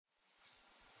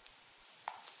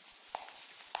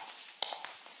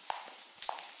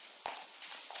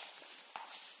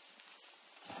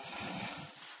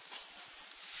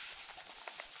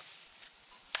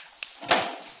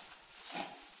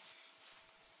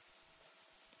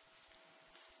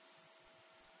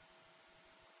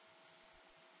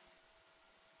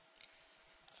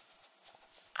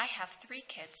have 3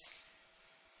 kids.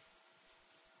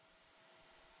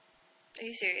 Are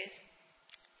you serious?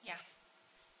 Yeah.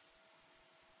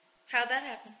 How'd that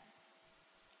happen?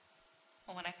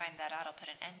 Well, when I find that out, I'll put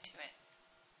an end to it.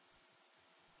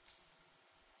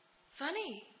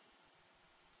 Funny.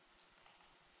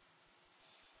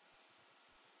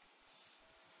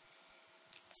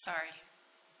 Sorry.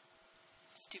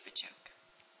 Stupid joke.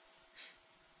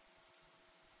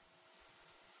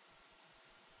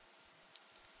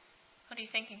 What are you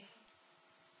thinking?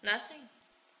 Nothing.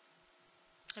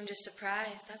 I'm just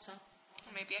surprised, that's all.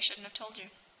 Well, maybe I shouldn't have told you.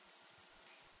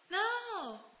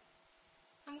 No.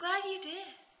 I'm glad you did.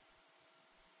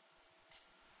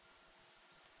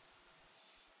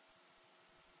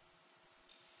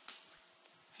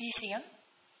 You see him?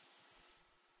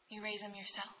 You raise him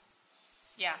yourself?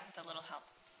 Yeah, with a little help.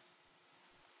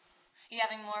 You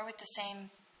having more with the same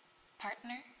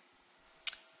partner?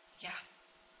 Yeah.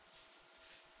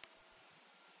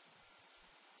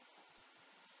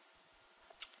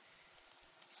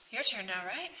 Your turn now,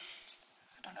 right?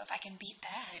 I don't know if I can beat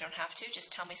that. You don't have to.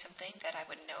 Just tell me something that I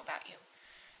wouldn't know about you.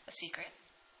 A secret.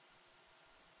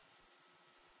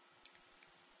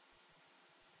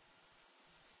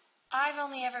 I've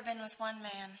only ever been with one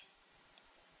man.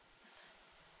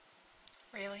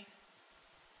 Really?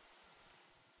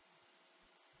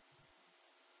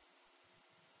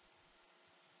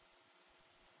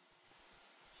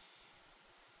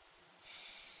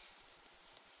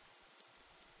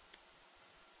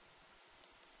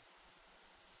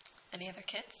 Any other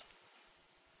kids?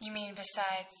 You mean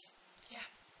besides? Yeah.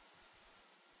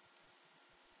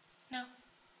 No.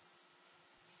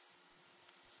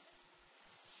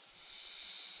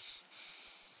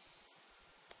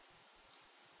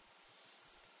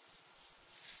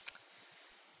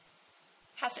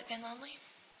 Has it been lonely?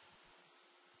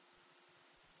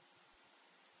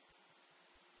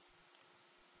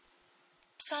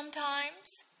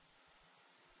 Sometimes.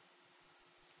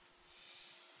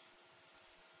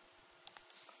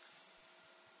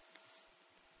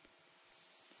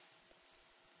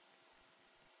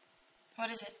 What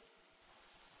is it?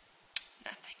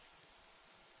 Nothing.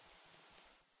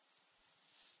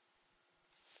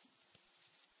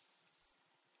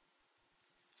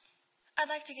 I'd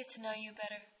like to get to know you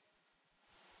better.